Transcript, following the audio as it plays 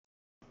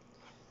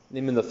In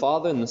the name of the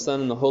Father, and the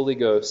Son, and the Holy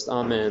Ghost.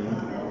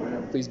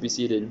 Amen. Please be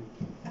seated.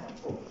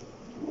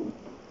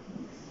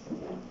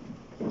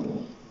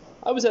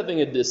 I was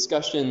having a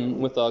discussion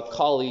with a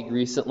colleague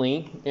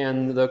recently,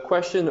 and the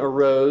question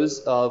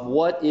arose of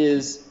what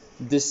is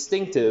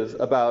distinctive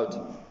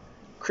about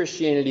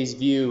Christianity's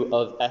view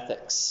of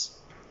ethics.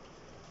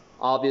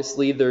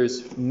 Obviously,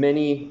 there's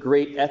many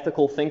great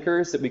ethical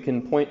thinkers that we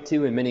can point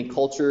to in many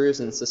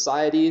cultures and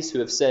societies who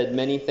have said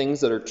many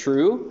things that are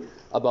true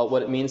about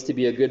what it means to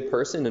be a good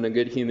person and a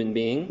good human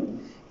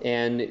being.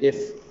 And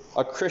if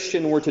a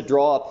Christian were to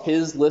draw up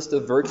his list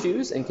of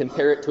virtues and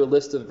compare it to a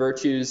list of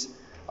virtues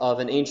of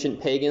an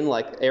ancient pagan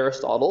like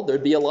Aristotle,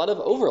 there'd be a lot of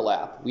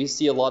overlap. We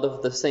see a lot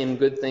of the same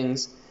good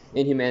things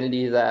in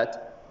humanity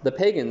that the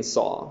pagans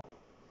saw.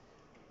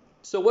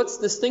 So what's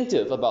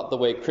distinctive about the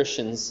way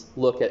Christians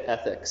look at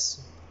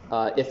ethics,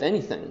 if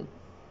anything?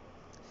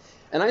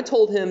 And I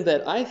told him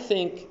that I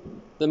think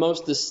the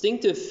most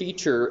distinctive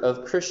feature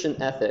of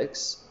Christian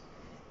ethics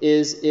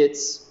is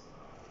its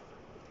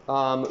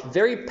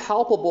very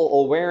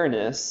palpable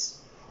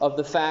awareness of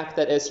the fact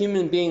that as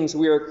human beings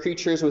we are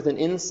creatures with an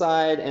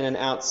inside and an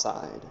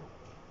outside.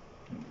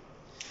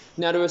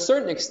 Now, to a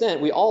certain extent,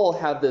 we all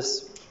have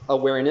this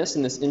awareness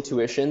and this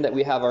intuition that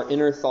we have our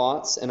inner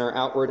thoughts and our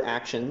outward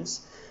actions.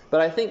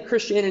 But I think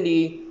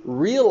Christianity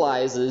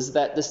realizes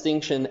that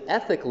distinction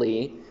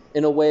ethically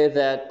in a way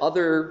that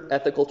other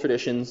ethical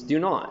traditions do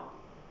not.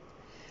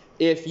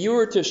 If you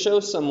were to show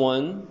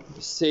someone,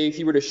 say if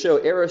you were to show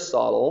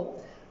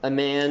Aristotle, a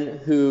man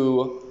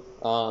who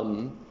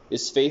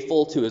is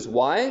faithful to his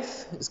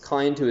wife, is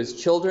kind to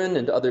his children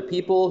and to other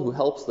people, who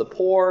helps the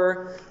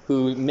poor,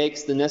 who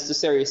makes the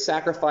necessary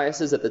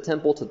sacrifices at the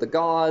temple to the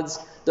gods,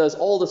 does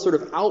all the sort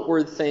of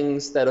outward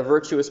things that a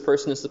virtuous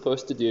person is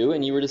supposed to do,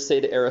 and you were to say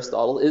to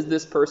Aristotle, is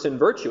this person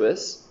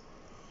virtuous?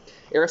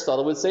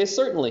 Aristotle would say,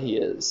 certainly he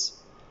is.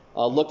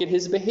 Look at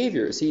his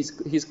behaviors.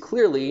 He's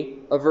clearly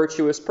a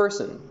virtuous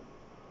person.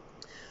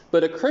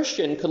 But a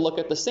Christian could look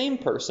at the same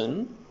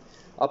person,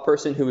 a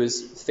person who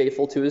is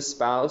faithful to his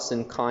spouse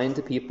and kind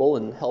to people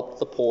and helped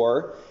the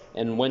poor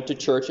and went to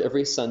church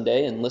every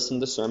Sunday and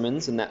listened to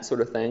sermons and that sort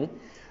of thing.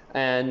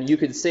 And you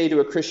could say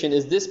to a Christian,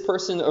 is this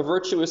person a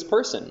virtuous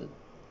person?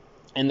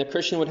 And the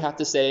Christian would have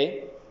to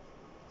say,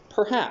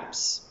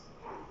 perhaps.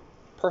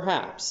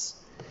 Perhaps.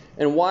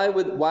 And why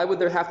would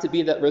there have to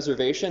be that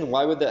reservation?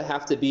 Why would there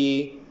have to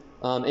be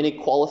any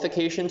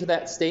qualification to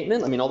that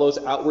statement? I mean, all those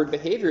outward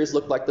behaviors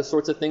look like the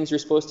sorts of things you're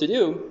supposed to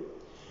do.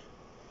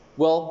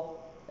 Well,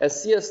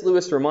 as C.S.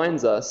 Lewis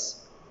reminds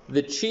us,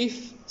 the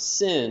chief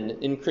sin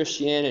in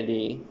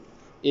Christianity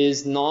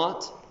is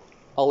not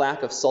a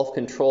lack of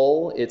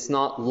self-control. It's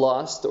not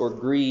lust or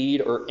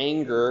greed or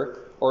anger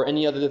or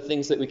any other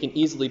things that we can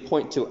easily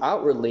point to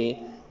outwardly.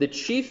 The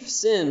chief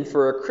sin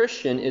for a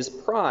Christian is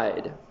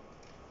pride.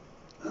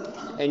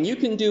 And you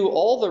can do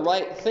all the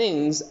right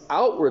things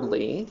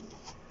outwardly,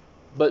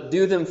 but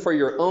do them for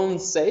your own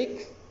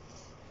sake.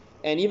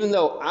 And even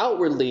though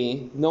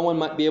outwardly no one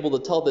might be able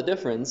to tell the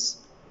difference,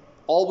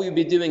 all we'd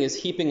be doing is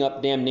heaping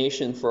up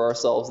damnation for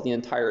ourselves the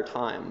entire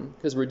time,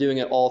 because we're doing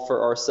it all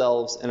for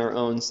ourselves and our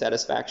own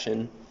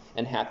satisfaction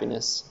and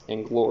happiness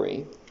and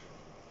glory.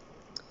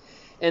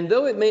 And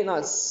though it may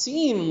not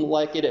seem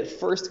like it at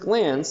first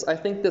glance, I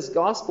think this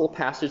gospel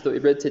passage that we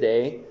read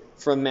today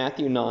from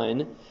Matthew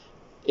 9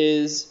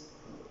 is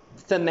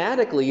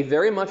thematically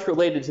very much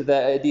related to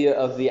the idea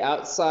of the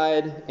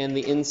outside and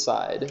the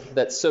inside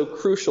that's so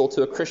crucial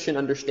to a Christian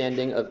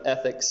understanding of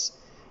ethics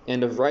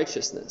and of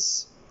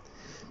righteousness.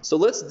 So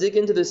let's dig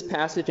into this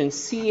passage and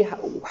see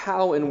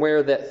how and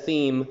where that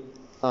theme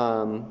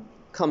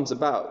comes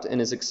about and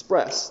is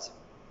expressed.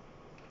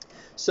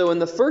 So in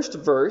the first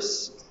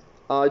verse,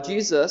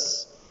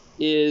 Jesus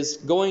is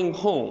going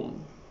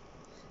home.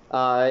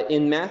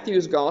 In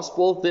Matthew's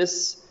gospel,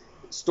 this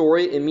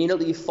story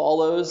immediately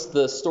follows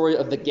the story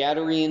of the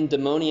Gadarene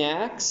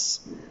demoniacs,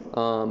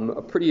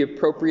 a pretty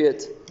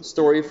appropriate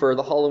story for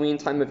the Halloween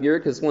time of year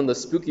because it's one of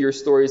the spookier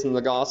stories in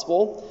the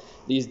gospel.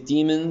 These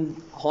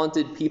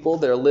demon-haunted people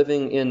that are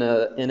living in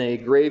a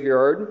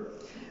graveyard,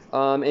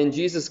 and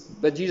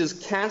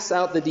Jesus casts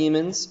out the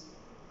demons,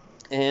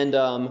 and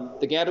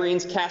the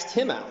Gadarenes cast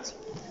him out.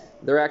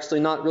 They're actually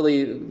not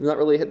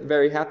really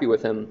very happy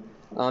with him,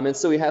 and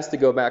so he has to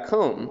go back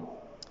home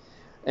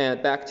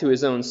and back to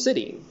his own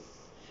city.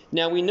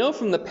 Now we know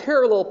from the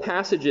parallel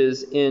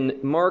passages in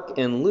Mark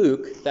and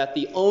Luke that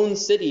the own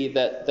city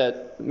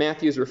that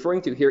Matthew is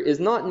referring to here is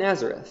not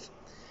Nazareth.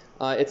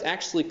 It's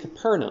actually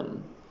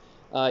Capernaum.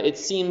 It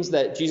seems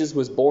that Jesus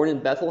was born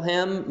in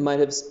Bethlehem, might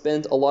have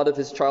spent a lot of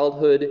his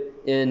childhood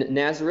in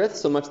Nazareth,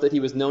 so much that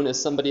he was known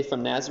as somebody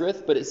from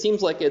Nazareth, but it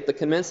seems like at the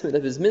commencement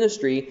of his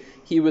ministry,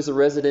 he was a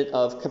resident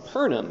of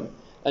Capernaum,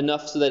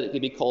 enough so that it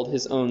could be called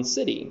his own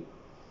city.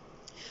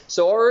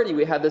 So already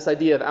we have this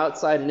idea of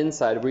outside and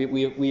inside.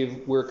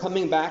 We're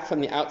coming back from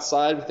the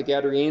outside with the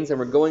Gadarenes, and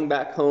we're going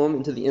back home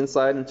into the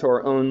inside, into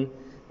our own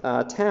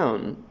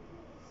town.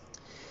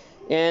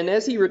 And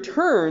as he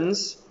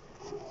returns,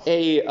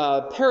 a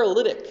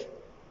paralytic,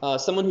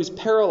 someone who's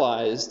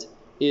paralyzed,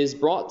 is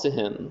brought to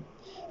him.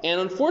 And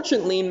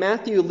unfortunately,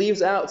 Matthew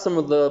leaves out some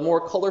of the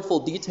more colorful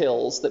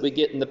details that we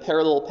get in the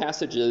parallel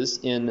passages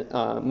in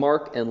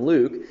Mark and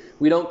Luke.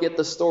 We don't get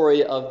the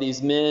story of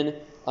these men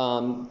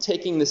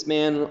taking this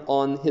man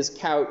on his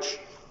couch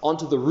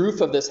onto the roof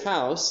of this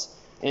house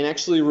and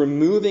actually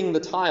removing the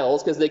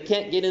tiles because they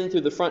can't get in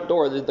through the front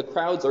door. The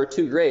crowds are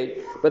too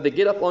great. But they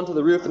get up onto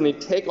the roof and they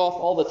take off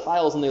all the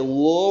tiles and they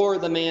lower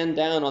the man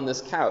down on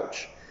this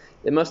couch.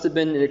 It must have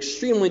been an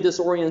extremely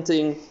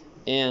disorienting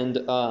and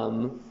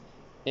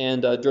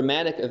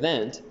dramatic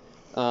event,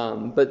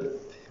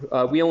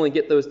 but we only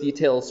get those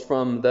details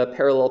from the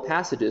parallel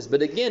passages.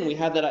 But again, we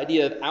have that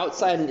idea of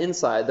outside and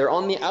inside. They're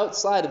on the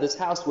outside of this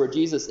house where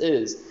Jesus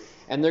is,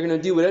 and they're going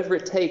to do whatever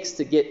it takes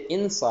to get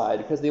inside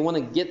because they want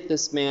to get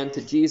this man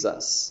to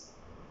Jesus.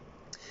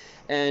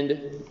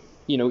 And,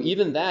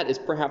 even that is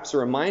perhaps a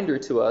reminder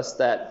to us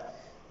that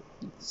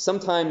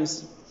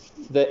sometimes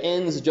the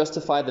ends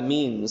justify the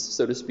means,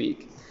 so to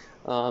speak.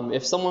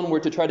 If someone were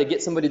to try to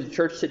get somebody to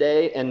church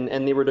today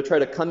and they were to try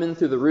to come in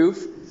through the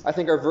roof, I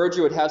think our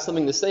verger would have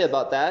something to say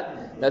about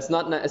that. That's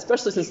not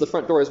especially since the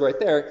front door is right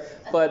there.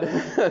 But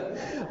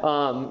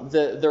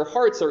their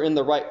hearts are in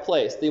the right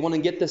place. They want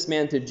to get this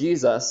man to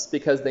Jesus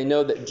because they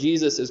know that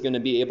Jesus is going to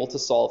be able to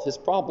solve his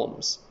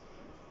problems.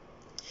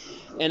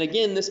 And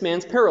again, this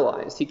man's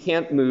paralyzed. He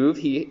can't move.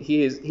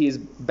 He's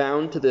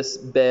bound to this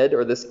bed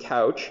or this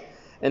couch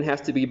and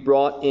has to be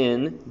brought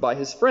in by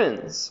his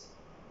friends.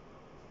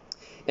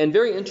 And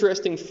very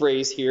interesting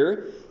phrase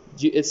here,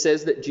 it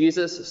says that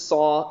Jesus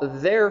saw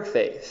their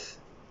faith.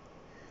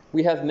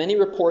 We have many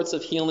reports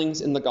of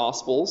healings in the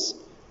Gospels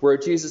where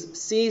Jesus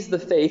sees the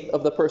faith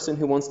of the person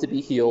who wants to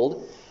be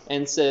healed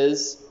and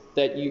says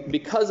that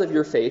because of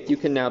your faith, you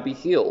can now be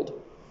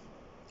healed.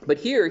 But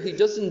here, he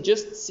doesn't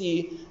just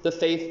see the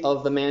faith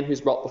of the man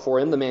who's brought before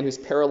him, the man who's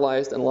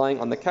paralyzed and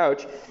lying on the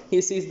couch.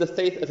 He sees the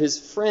faith of his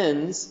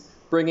friends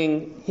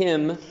bringing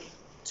him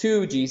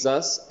to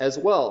Jesus as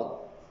well.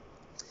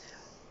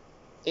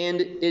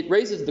 And it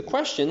raises the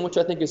question, which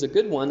I think is a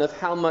good one, of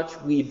how much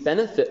we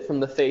benefit from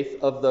the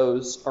faith of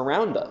those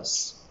around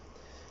us.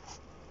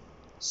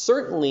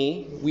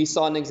 Certainly, we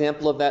saw an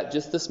example of that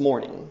just this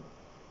morning.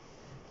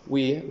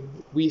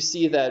 We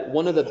see that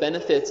one of the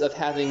benefits of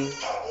having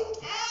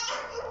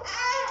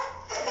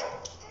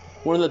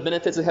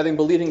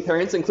believing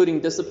parents,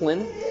 including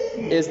discipline,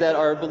 is that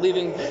our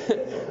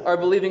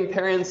believing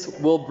parents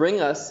will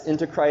bring us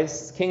into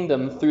Christ's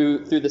kingdom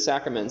through the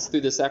sacraments,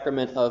 through the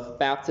sacrament of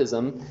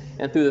baptism,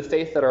 and through the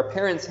faith that our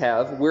parents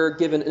have. We're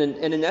given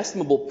an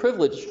inestimable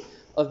privilege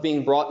of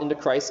being brought into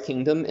Christ's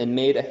kingdom and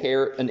made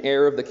an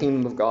heir of the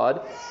kingdom of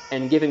God,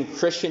 and given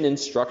Christian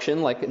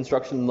instruction, like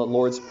instruction in the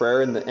Lord's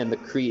Prayer and the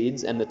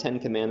creeds and the Ten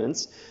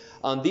Commandments.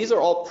 These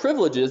are all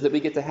privileges that we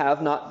get to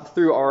have not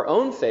through our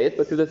own faith,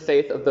 but through the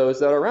faith of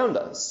those that are around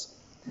us.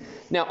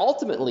 Now,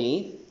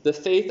 ultimately, the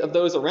faith of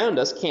those around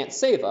us can't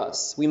save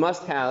us. We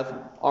must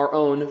develop our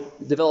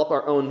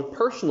own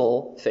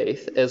personal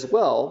faith as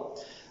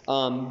well.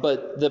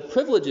 But the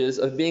privileges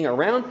of being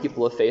around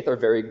people of faith are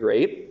very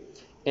great.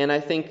 And I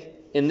think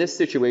in this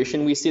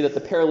situation, we see that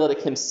the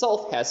paralytic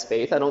himself has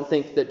faith. I don't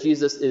think that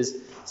Jesus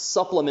is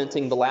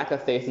supplementing the lack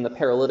of faith in the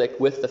paralytic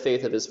with the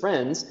faith of his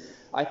friends.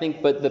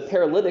 But the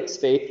paralytic's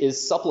faith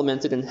is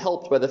supplemented and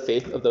helped by the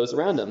faith of those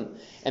around him.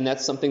 And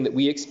that's something that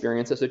we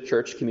experience as a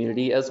church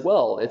community as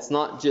well.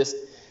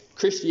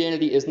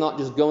 Christianity is not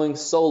just going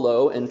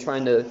solo and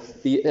trying to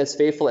be as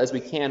faithful as we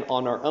can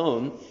on our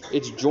own.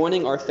 It's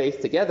joining our faith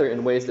together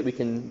in ways that we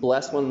can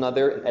bless one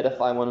another and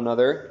edify one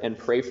another and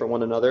pray for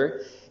one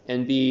another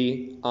and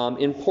be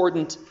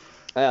important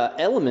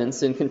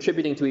elements in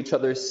contributing to each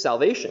other's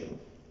salvation.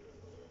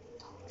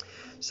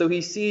 So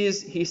he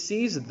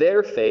sees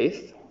their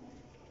faith,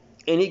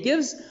 and he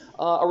gives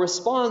a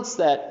response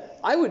that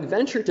I would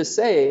venture to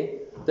say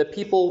that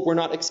people were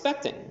not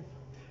expecting.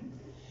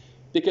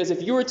 Because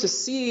if you were to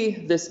see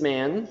this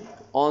man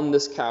on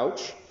this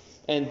couch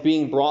and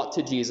being brought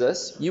to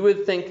Jesus, you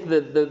would think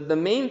that the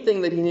main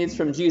thing that he needs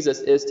from Jesus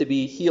is to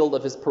be healed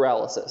of his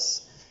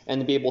paralysis and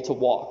to be able to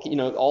walk.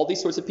 All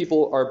these sorts of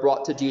people are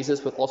brought to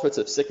Jesus with all sorts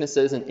of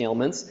sicknesses and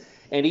ailments,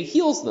 and he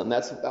heals them.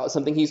 That's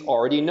something he's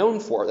already known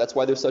for. That's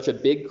why there's such a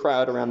big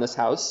crowd around this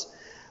house.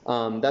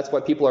 That's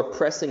why people are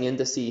pressing in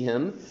to see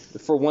him,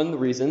 for one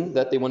reason,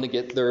 that they want to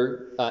get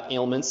their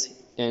ailments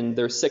and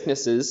their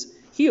sicknesses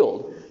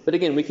healed. But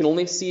again, we can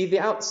only see the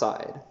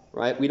outside,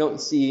 right? We don't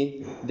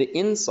see the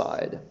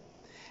inside.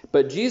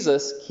 But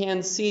Jesus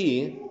can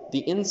see the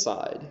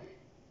inside.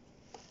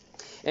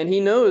 And he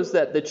knows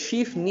that the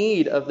chief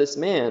need of this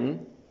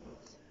man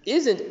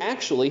isn't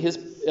actually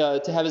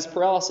to have his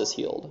paralysis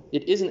healed.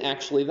 It isn't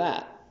actually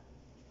that.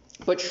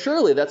 But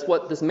surely that's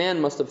what this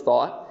man must have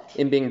thought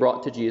in being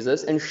brought to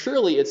Jesus, and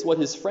surely it's what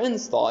his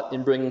friends thought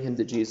in bringing him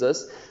to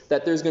Jesus,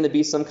 that there's going to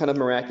be some kind of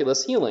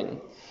miraculous healing.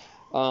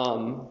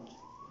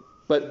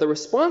 But the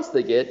response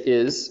they get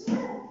is,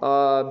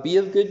 be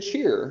of good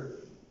cheer.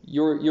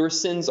 Your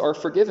sins are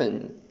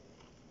forgiven.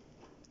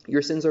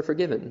 Your sins are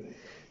forgiven.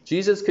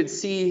 Jesus could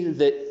see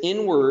the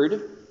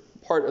inward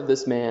part of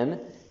this man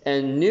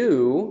and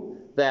knew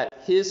that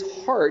that his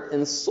heart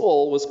and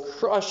soul was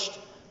crushed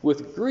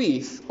with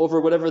grief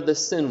over whatever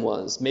this sin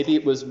was. Maybe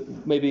it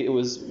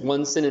was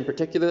one sin in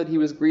particular that he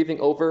was grieving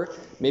over.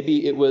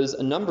 Maybe it was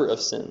a number of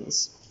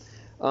sins.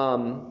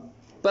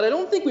 But I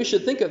don't think we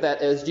should think of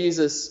that as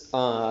Jesus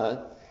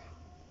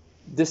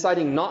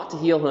deciding not to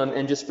heal him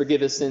and just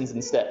forgive his sins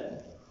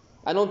instead.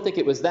 I don't think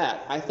it was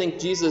that. I think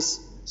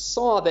Jesus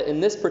saw that in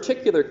this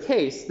particular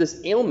case,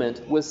 this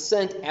ailment was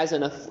sent as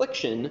an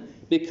affliction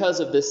because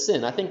of this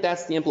sin. I think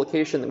that's the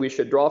implication that we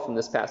should draw from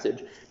this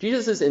passage.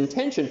 Jesus'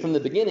 intention from the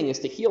beginning is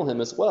to heal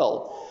him as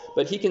well.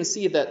 But he can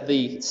see that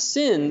the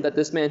sin that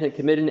this man had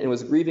committed and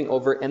was grieving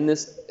over and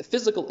this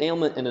physical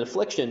ailment and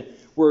affliction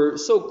were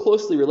so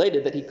closely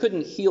related that he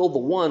couldn't heal the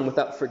one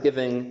without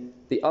forgiving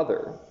the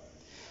other.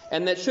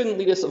 And that shouldn't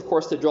lead us, of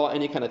course, to draw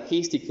any kind of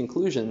hasty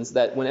conclusions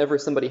that whenever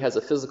somebody has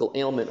a physical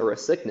ailment or a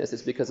sickness,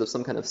 it's because of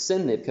some kind of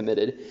sin they've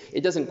committed.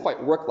 It doesn't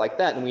quite work like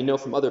that. And we know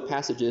from other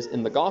passages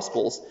in the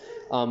Gospels,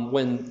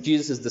 when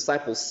Jesus'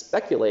 disciples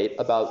speculate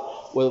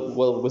about,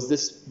 well, was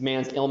this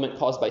man's ailment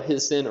caused by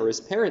his sin or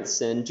his parents'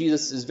 sin,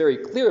 Jesus is very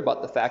clear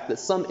about the fact that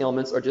some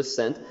ailments are just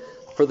sent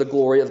for the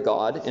glory of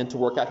God and to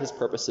work out his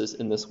purposes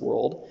in this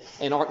world,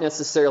 and aren't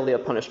necessarily a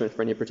punishment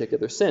for any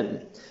particular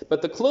sin.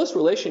 But the close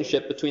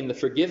relationship between the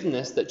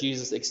forgiveness that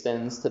Jesus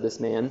extends to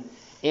this man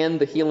and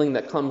the healing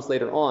that comes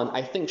later on,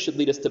 I think should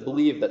lead us to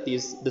believe that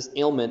this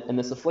ailment and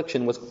this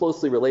affliction was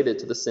closely related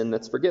to the sin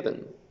that's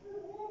forgiven.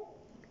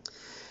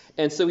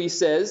 And so he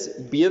says,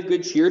 be of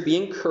good cheer, be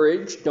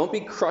encouraged, don't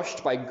be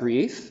crushed by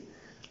grief,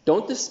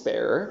 don't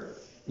despair,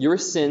 your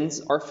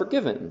sins are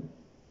forgiven.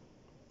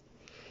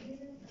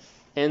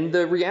 And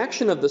the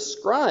reaction of the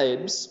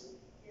scribes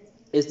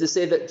is to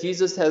say that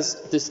Jesus has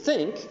to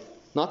think,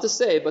 not to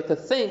say, but to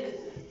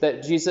think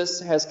that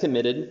Jesus has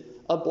committed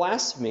a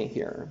blasphemy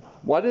here.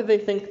 Why do they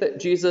think that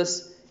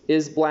Jesus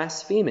is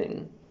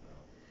blaspheming?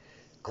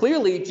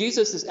 Clearly,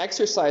 Jesus is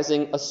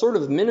exercising a sort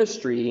of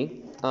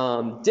ministry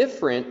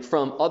different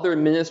from other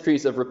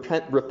ministries of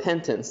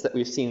repentance that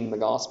we've seen in the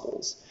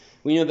Gospels.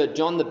 We know that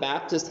John the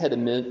Baptist had a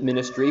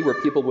ministry where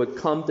people would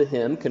come to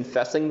him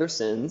confessing their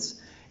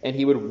sins, and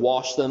he would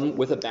wash them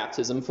with a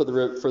baptism for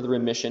the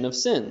remission of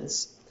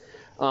sins.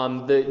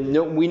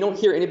 We don't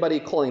hear anybody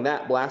calling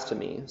that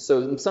blasphemy,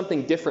 so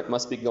something different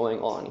must be going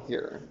on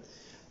here.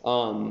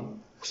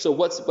 So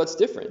what's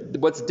different?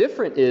 What's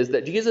different is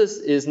that Jesus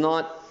is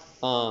not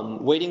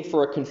waiting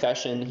for a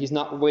confession. He's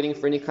not waiting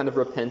for any kind of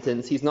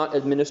repentance. He's not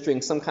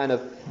administering some kind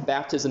of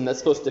baptism that's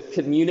supposed to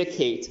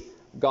communicate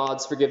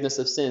God's forgiveness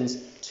of sins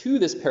to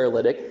this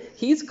paralytic.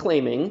 He's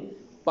claiming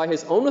by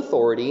his own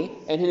authority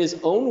and in his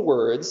own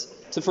words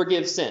to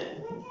forgive sin.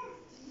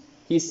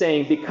 He's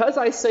saying, because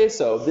I say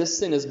so, this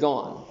sin is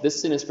gone.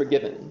 This sin is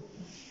forgiven.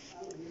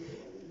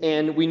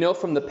 And we know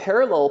from the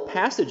parallel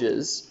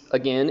passages,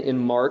 again in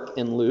Mark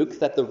and Luke,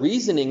 that the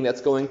reasoning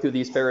that's going through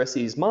these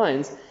Pharisees'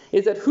 minds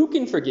is that who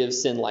can forgive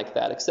sin like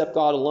that except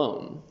God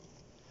alone?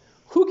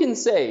 Who can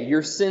say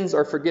your sins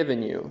are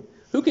forgiven you?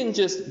 Who can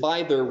just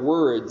by their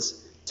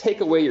words take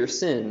away your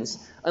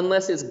sins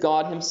unless it's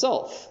God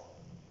himself?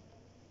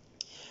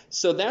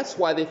 So that's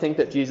why they think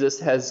that Jesus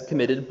has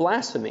committed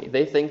blasphemy.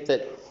 They think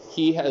that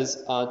he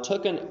has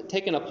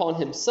taken upon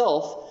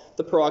himself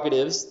the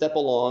prerogatives that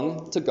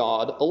belong to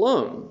God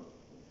alone.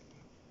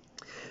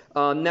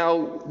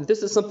 Now,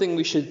 this is something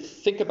we should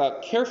think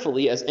about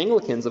carefully as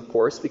Anglicans, of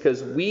course,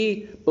 because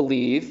we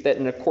believe that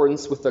in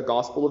accordance with the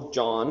Gospel of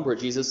John, where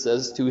Jesus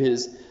says to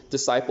his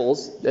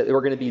disciples that they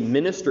were going to be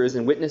ministers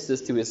and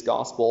witnesses to his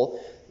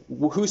gospel,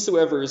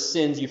 whosoever's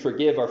sins you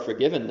forgive are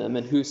forgiven them,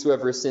 and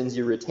whosoever's sins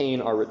you retain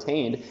are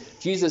retained.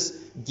 Jesus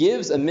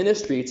gives a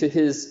ministry to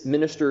his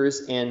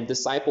ministers and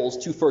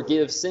disciples to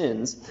forgive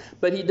sins,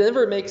 but he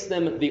never makes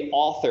them the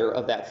author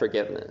of that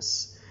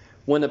forgiveness.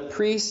 When a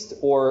priest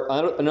or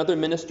another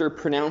minister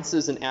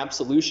pronounces an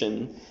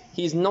absolution,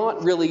 he's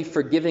not really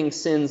forgiving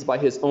sins by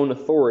his own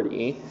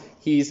authority.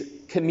 He's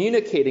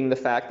communicating the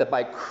fact that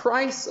by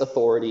Christ's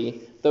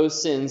authority,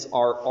 those sins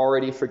are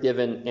already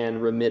forgiven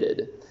and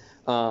remitted.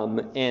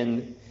 That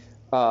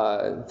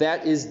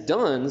is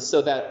done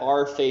so that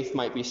our faith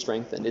might be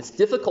strengthened. It's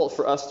difficult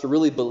for us to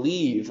really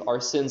believe our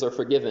sins are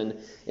forgiven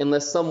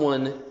unless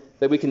someone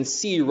that we can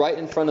see right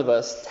in front of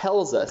us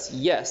tells us,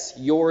 yes,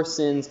 your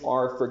sins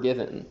are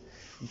forgiven.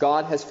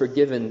 God has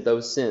forgiven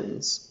those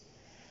sins.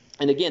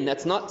 And again,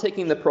 that's not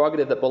taking the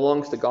prerogative that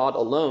belongs to God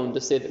alone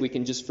to say that we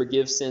can just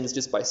forgive sins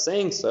just by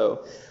saying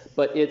so,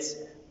 but it's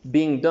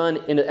being done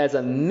as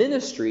a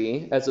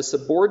ministry, as a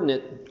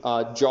subordinate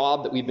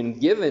job that we've been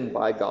given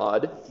by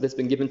God, that's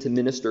been given to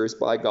ministers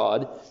by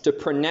God, to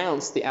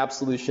pronounce the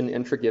absolution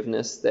and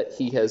forgiveness that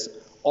he has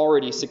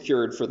already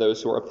secured for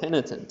those who are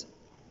penitent.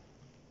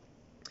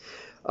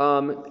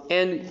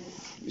 And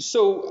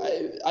so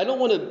I don't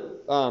want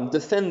to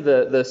defend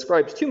the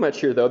scribes too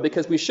much here, though,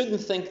 because we shouldn't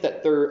think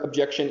that their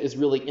objection is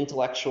really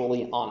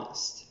intellectually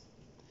honest.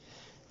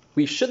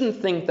 We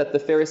shouldn't think that the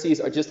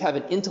Pharisees are just have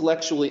an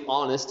intellectually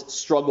honest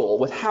struggle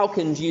with how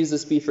can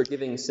Jesus be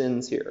forgiving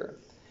sins here.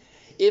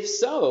 If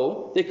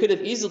so, they could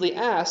have easily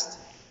asked,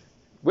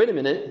 wait a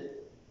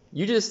minute,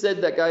 you just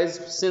said that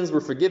guy's sins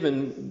were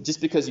forgiven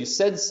just because you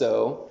said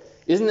so.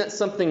 Isn't that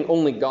something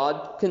only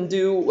God can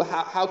do?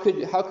 How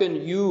can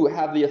you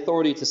have the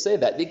authority to say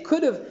that? They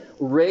could have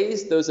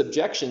raised those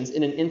objections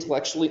in an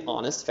intellectually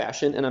honest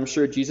fashion, and I'm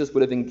sure Jesus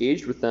would have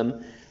engaged with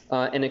them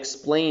and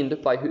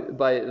explained by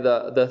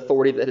the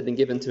authority that had been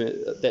given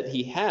to that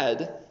he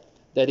had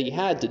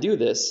to do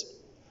this.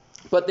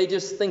 But they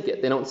just think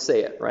it. They don't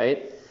say it,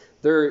 right?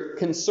 Their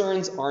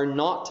concerns are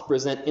not to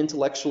present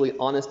intellectually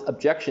honest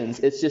objections.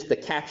 It's just to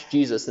catch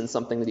Jesus in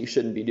something that he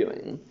shouldn't be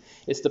doing.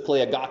 It's to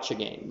play a gotcha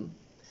game.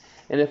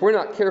 And if we're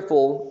not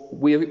careful,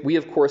 we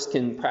of course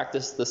can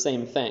practice the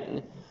same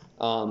thing.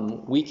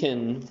 We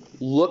can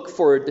look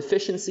for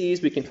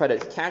deficiencies. We can try to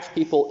catch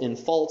people in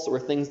faults or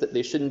things that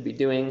they shouldn't be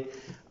doing,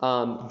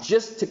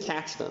 just to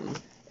catch them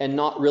and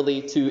not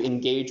really to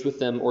engage with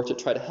them or to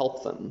try to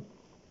help them,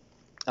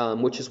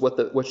 which is what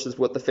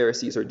the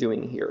Pharisees are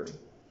doing here.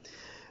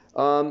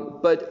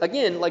 But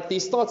again, like,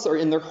 these thoughts are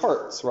in their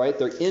hearts, right?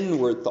 They're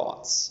inward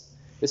thoughts.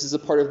 This is a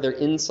part of their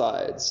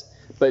insides.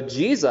 But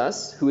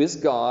Jesus, who is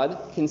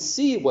God, can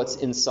see what's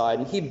inside,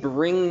 and he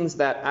brings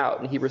that out,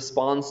 and he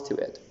responds to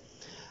it.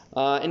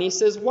 And he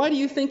says, why do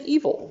you think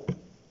evil?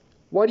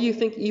 Why do you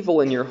think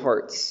evil in your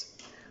hearts?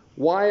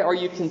 Why are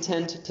you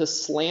content to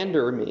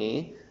slander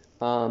me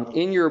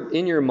in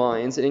your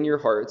minds and in your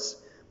hearts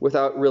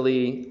without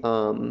really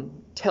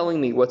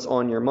telling me what's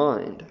on your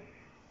mind?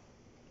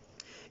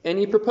 And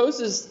he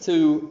proposes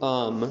to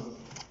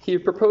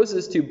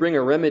bring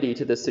a remedy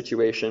to this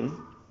situation.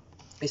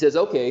 He says,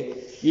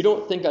 okay, you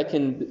don't think I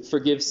can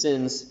forgive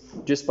sins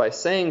just by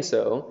saying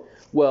so.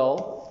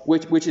 Well,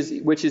 which is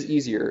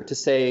easier, to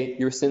say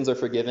your sins are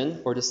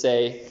forgiven, or to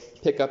say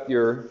pick up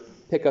your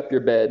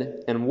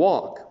bed and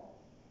walk?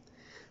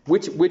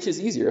 Which is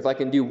easier? If I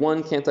can do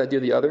one, can't I do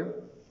the other?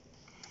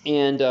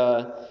 And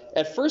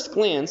at first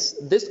glance,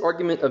 this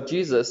argument of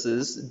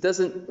Jesus's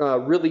doesn't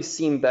really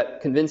seem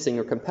that convincing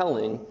or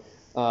compelling,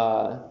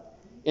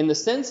 in the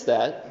sense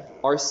that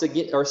our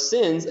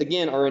sins,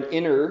 again, are an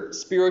inner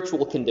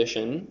spiritual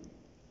condition,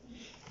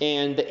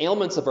 and the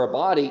ailments of our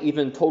body,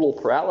 even total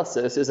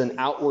paralysis, is an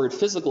outward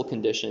physical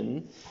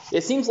condition.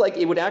 It seems like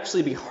it would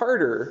actually be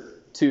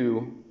harder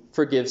to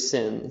forgive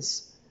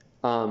sins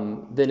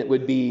than it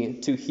would be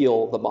to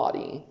heal the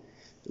body.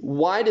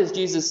 Why does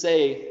Jesus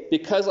say,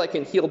 because I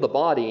can heal the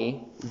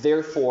body,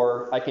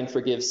 therefore I can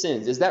forgive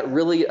sins? Is that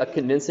really a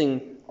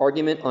convincing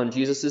argument on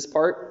Jesus'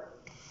 part?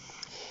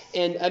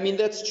 And I mean,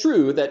 that's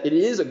true, that it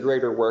is a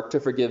greater work to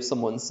forgive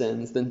someone's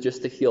sins than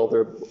just to heal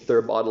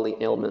their bodily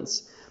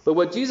ailments. But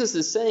what Jesus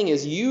is saying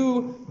is,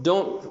 you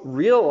don't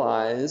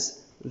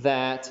realize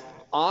that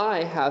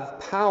I have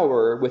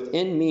power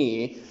within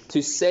me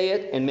to say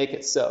it and make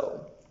it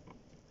so.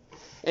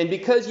 And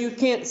because you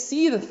can't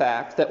see the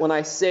fact that when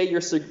I say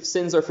your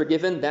sins are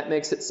forgiven, that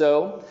makes it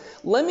so,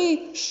 let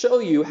me show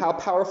you how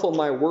powerful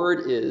my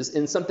word is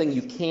in something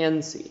you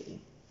can see.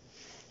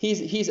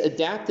 He's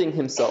adapting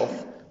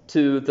himself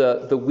to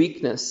the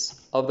weakness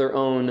of their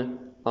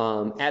own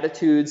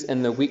attitudes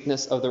and the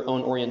weakness of their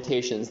own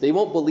orientations. They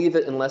won't believe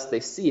it unless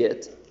they see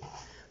it.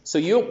 So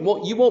you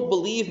won't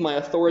believe my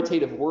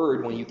authoritative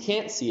word when you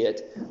can't see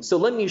it. So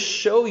let me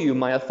show you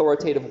my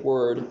authoritative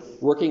word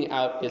working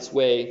out its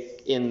way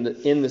in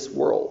this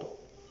world.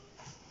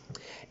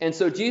 And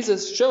so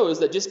Jesus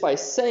shows that just by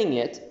saying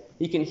it,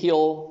 he can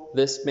heal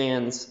this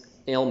man's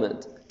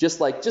ailment. Just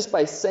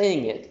by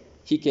saying it,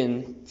 he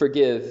can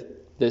forgive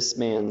this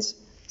man's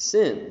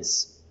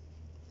sins.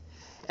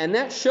 And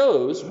that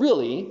shows,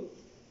 really,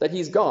 that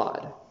he's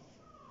God,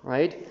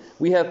 right?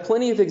 We have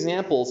plenty of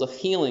examples of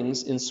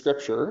healings in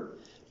Scripture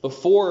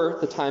before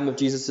the time of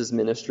Jesus'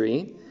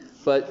 ministry,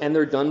 and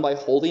they're done by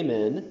holy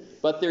men,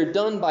 but they're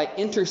done by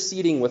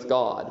interceding with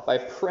God, by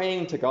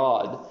praying to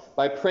God,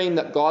 by praying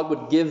that God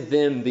would give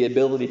them the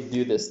ability to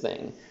do this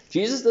thing.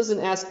 Jesus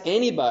doesn't ask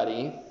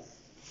anybody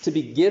to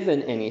be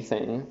given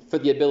anything for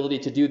the ability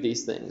to do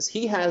these things.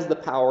 He has the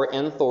power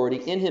and authority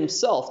in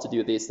himself to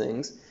do these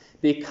things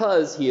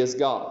because he is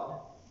God.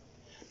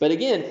 But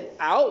again,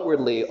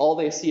 outwardly, all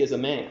they see is a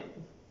man.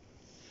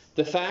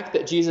 The fact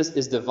that Jesus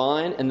is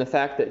divine and the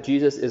fact that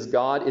Jesus is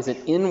God is an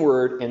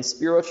inward and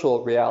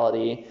spiritual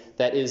reality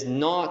that is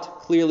not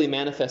clearly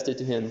manifested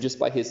to him just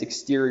by his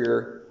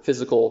exterior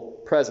physical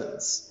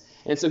presence.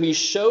 And so he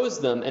shows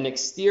them an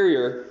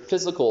exterior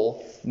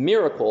physical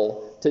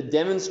miracle to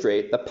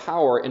demonstrate the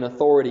power and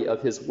authority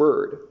of his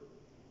word.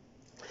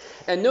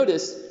 And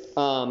notice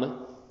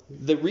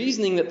the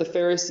reasoning that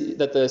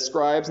the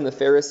scribes and the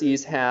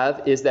Pharisees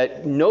have is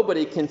that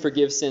nobody can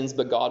forgive sins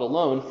but God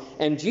alone.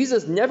 And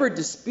Jesus never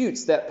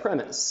disputes that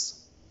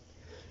premise.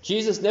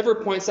 Jesus never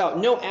points out,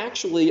 no,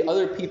 actually,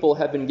 other people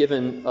have been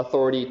given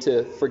authority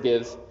to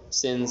forgive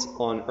sins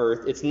on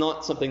earth. It's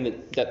not something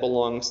that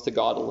belongs to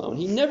God alone.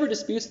 He never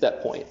disputes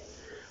that point.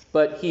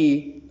 But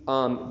he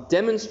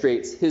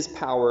demonstrates his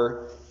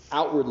power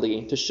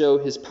outwardly to show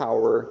his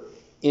power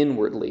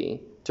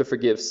inwardly to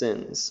forgive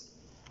sins.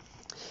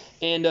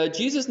 And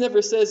Jesus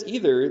never says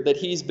either that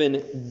he's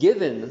been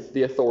given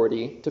the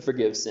authority to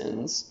forgive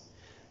sins.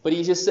 But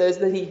he just says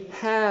that he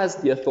has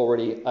the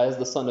authority as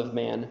the Son of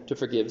Man to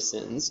forgive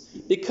sins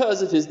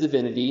because of his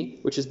divinity,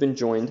 which has been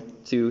joined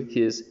to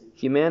his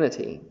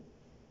humanity.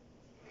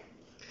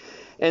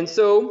 And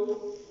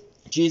so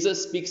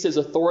Jesus speaks his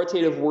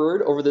authoritative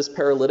word over this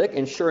paralytic,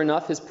 and sure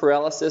enough, his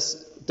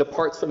paralysis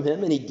departs from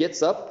him, and he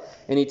gets up,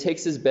 and he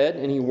takes his bed,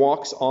 and he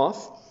walks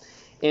off.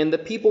 And the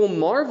people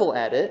marvel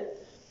at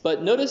it,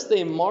 but notice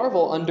they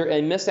marvel under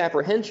a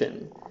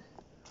misapprehension.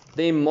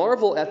 They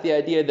marvel at the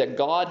idea that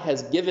God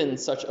has given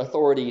such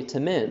authority to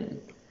men.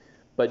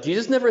 But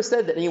Jesus never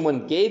said that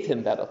anyone gave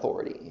him that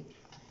authority.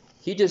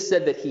 He just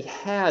said that he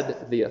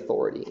had the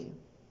authority.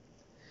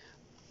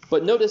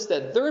 But notice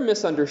that their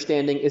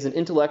misunderstanding is an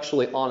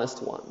intellectually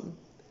honest one.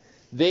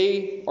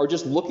 They are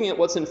just looking at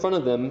what's in front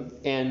of them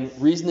and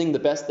reasoning the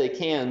best they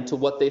can to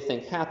what they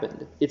think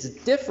happened. It's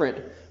different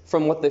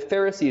from what the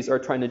Pharisees are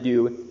trying to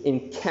do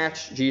and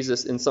catch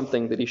Jesus in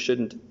something that he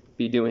shouldn't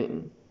be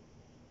doing.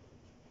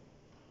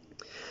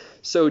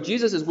 So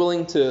Jesus is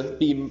willing to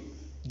be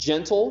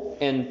gentle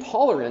and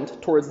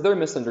tolerant towards their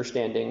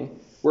misunderstanding,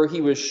 where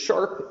he was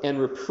sharp and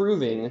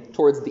reproving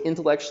towards the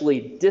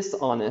intellectually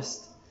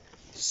dishonest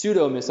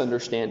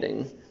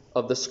pseudo-misunderstanding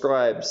of the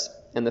scribes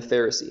and the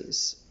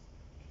Pharisees.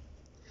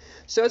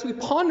 So as we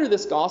ponder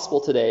this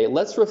gospel today,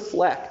 let's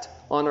reflect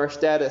on our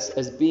status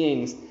as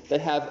beings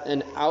that have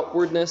an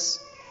outwardness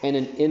and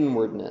an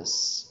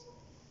inwardness.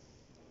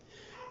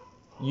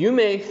 You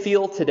may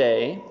feel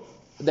today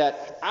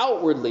that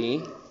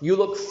outwardly you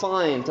look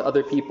fine to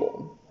other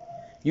people.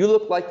 You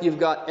look like you've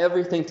got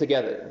everything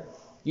together.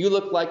 You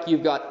look like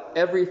you've got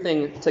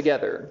everything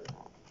together,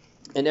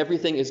 and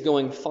everything is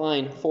going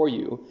fine for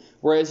you.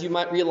 Whereas you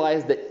might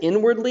realize that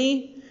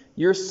inwardly,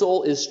 your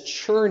soul is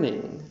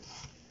churning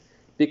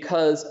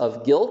because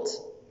of guilt,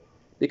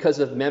 because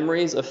of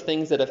memories of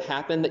things that have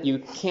happened that you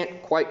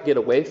can't quite get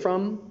away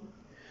from.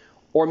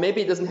 Or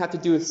maybe it doesn't have to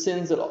do with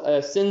sins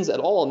at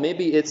all.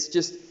 Maybe it's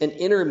just an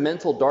inner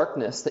mental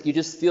darkness that you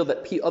just feel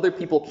that other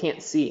people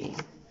can't see.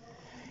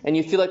 And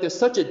you feel like there's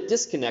such a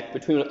disconnect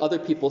between what other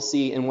people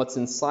see and what's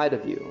inside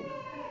of you.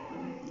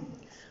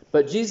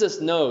 But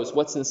Jesus knows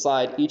what's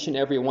inside each and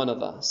every one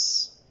of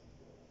us.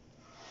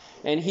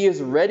 And he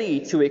is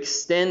ready to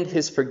extend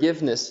his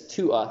forgiveness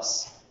to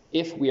us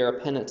if we are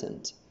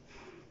penitent.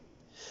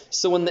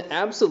 So when the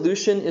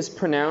absolution is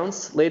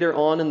pronounced later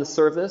on in the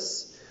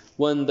service,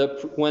 when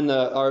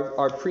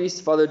our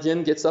priest, Father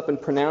Jim, gets up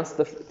and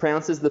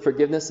pronounces the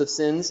forgiveness of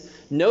sins,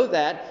 know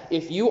that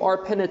if you are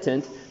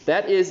penitent,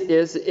 that is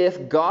as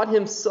if God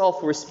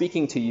himself were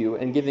speaking to you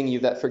and giving you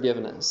that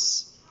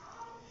forgiveness.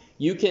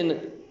 You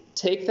can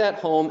take that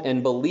home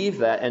and believe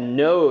that and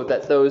know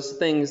that those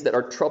things that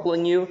are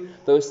troubling you,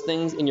 those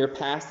things in your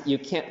past that you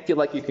can't feel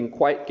like you can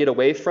quite get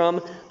away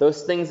from,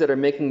 those things that are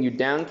making you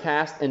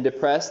downcast and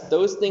depressed,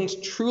 those things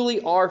truly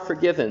are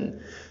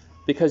forgiven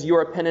because you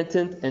are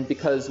penitent and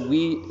because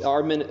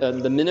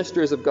the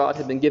ministers of God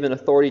have been given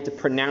authority to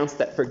pronounce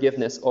that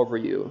forgiveness over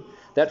you.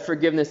 That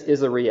forgiveness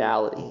is a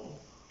reality.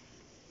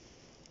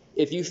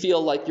 If you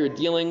feel like you're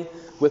dealing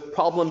with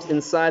problems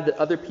inside that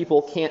other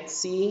people can't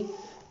see,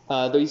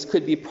 these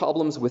could be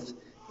problems with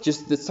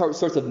just the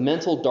sorts of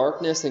mental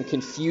darkness and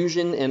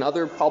confusion and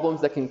other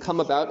problems that can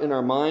come about in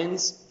our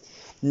minds.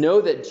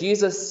 Know that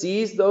Jesus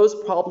sees those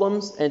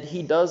problems and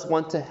he does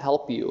want to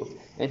help you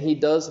and he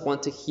does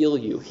want to heal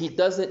you. He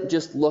doesn't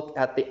just look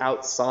at the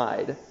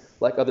outside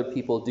like other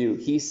people do.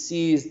 He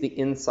sees the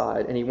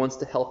inside and he wants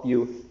to help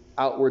you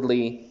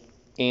outwardly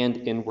and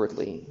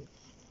inwardly.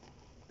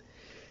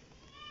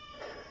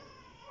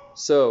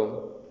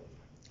 So,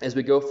 as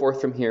we go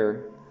forth from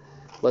here,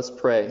 let's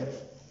pray.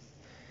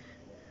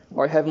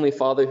 Our Heavenly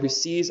Father, who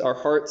sees our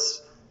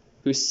hearts,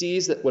 who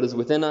sees that what is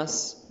within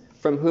us,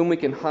 from whom we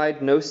can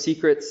hide no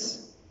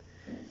secrets,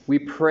 we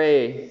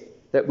pray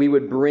that we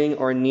would bring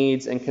our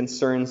needs and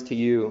concerns to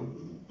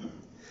you,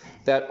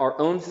 that our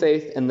own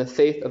faith and the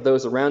faith of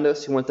those around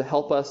us who want to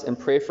help us and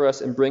pray for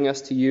us and bring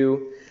us to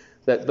you,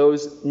 that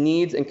those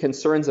needs and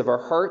concerns of our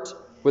heart,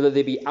 whether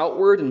they be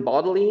outward and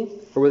bodily,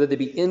 or whether they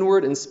be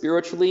inward and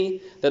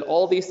spiritually, that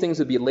all these things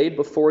would be laid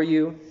before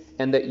you,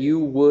 and that you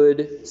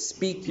would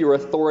speak your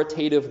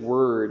authoritative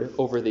word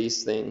over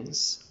these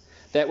things.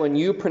 That when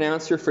you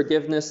pronounce your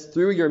forgiveness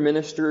through your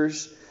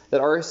ministers, that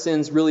our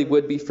sins really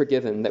would be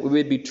forgiven, that we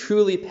would be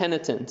truly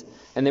penitent,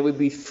 and that we would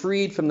be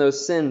freed from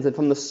those sins and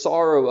from the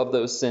sorrow of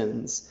those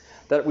sins,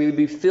 that we would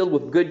be filled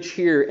with good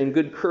cheer and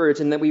good courage,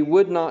 and that we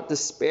would not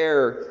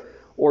despair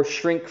or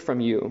shrink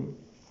from you.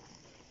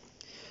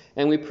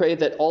 And we pray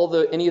that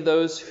any of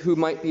those who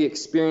might be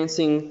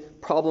experiencing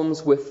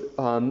problems with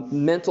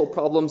mental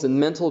problems and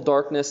mental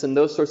darkness and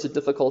those sorts of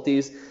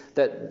difficulties,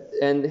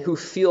 and who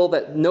feel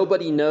that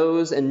nobody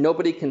knows and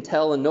nobody can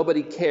tell and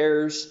nobody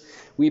cares,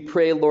 we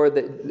pray, Lord,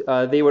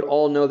 that they would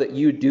all know that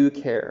you do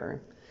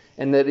care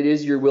and that it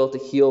is your will to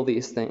heal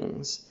these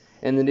things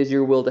and that it is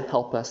your will to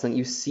help us, and that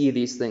you see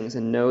these things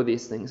and know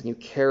these things and you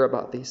care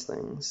about these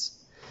things.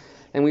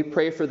 And we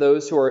pray for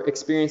those who are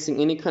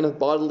experiencing any kind of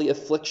bodily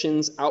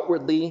afflictions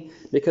outwardly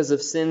because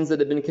of sins that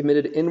have been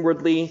committed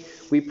inwardly.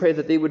 We pray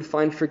that they would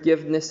find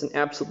forgiveness and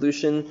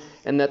absolution,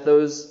 and that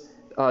those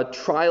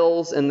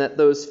trials and that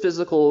those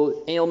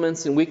physical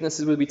ailments and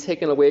weaknesses would be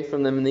taken away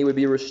from them and they would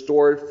be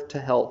restored to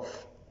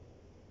health.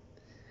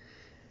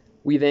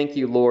 We thank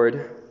you,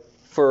 Lord,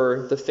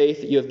 for the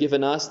faith that you have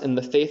given us and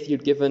the faith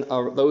you've given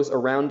those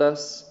around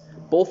us,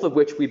 both of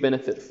which we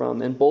benefit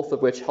from and both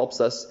of which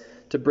helps us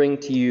to bring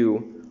to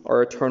you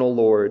our eternal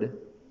Lord.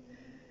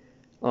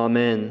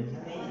 Amen.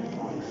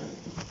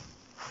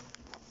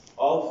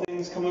 All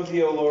things come of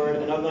thee, O Lord,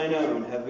 and of thine own have